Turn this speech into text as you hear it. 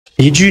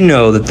Did you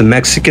know that the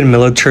Mexican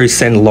military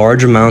sent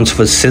large amounts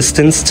of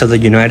assistance to the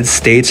United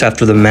States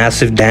after the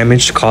massive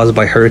damage caused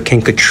by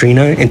Hurricane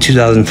Katrina in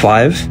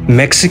 2005?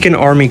 Mexican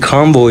Army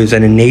convoys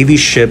and a Navy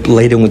ship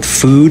laden with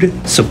food,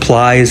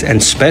 supplies,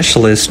 and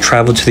specialists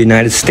traveled to the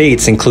United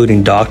States,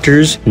 including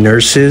doctors,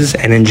 nurses,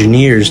 and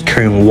engineers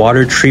carrying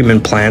water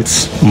treatment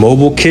plants,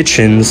 mobile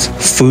kitchens,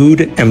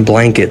 food, and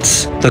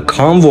blankets. The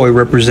convoy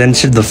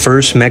represented the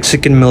first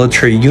Mexican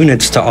military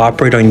units to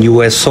operate on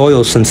U.S.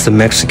 soil since the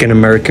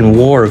Mexican-American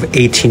War of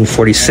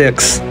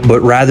 1846,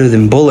 but rather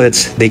than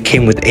bullets, they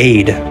came with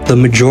aid. The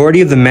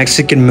majority of the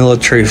Mexican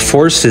military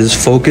forces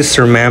focused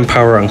their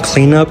manpower on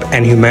cleanup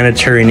and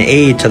humanitarian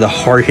aid to the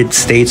hard-hit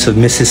states of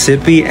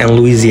Mississippi and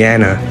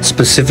Louisiana,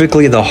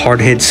 specifically the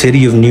hard-hit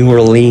city of New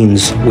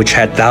Orleans, which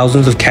had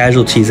thousands of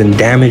casualties and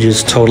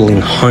damages totaling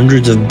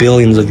hundreds of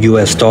billions of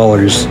US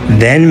dollars.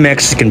 Then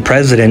Mexican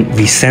President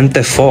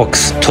Vicente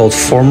Fox told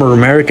former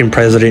American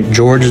President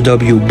George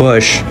W.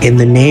 Bush, "In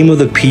the name of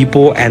the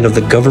people and of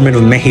the government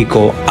of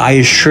Mexico, I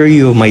assure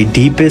you of my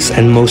deepest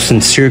and most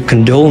sincere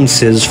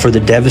condolences for the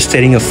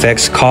devastating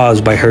effects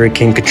caused by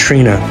Hurricane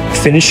Katrina,"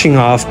 finishing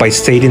off by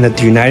stating that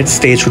the United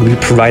States would be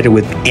provided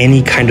with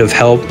any kind of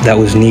help that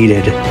was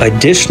needed.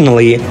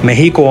 Additionally,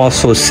 Mexico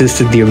also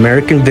assisted the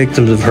American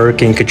victims of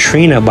Hurricane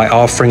Katrina by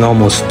offering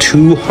almost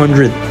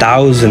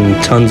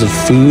 200,000 tons of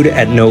food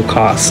at no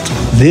cost.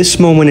 This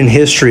moment in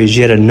history is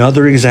yet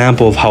another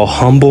example of how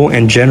humble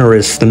and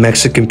generous the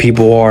Mexican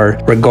people are,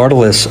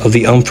 regardless of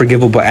the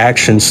unforgivable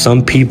actions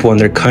some people and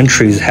their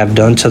countries have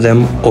done to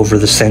them over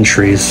the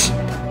centuries.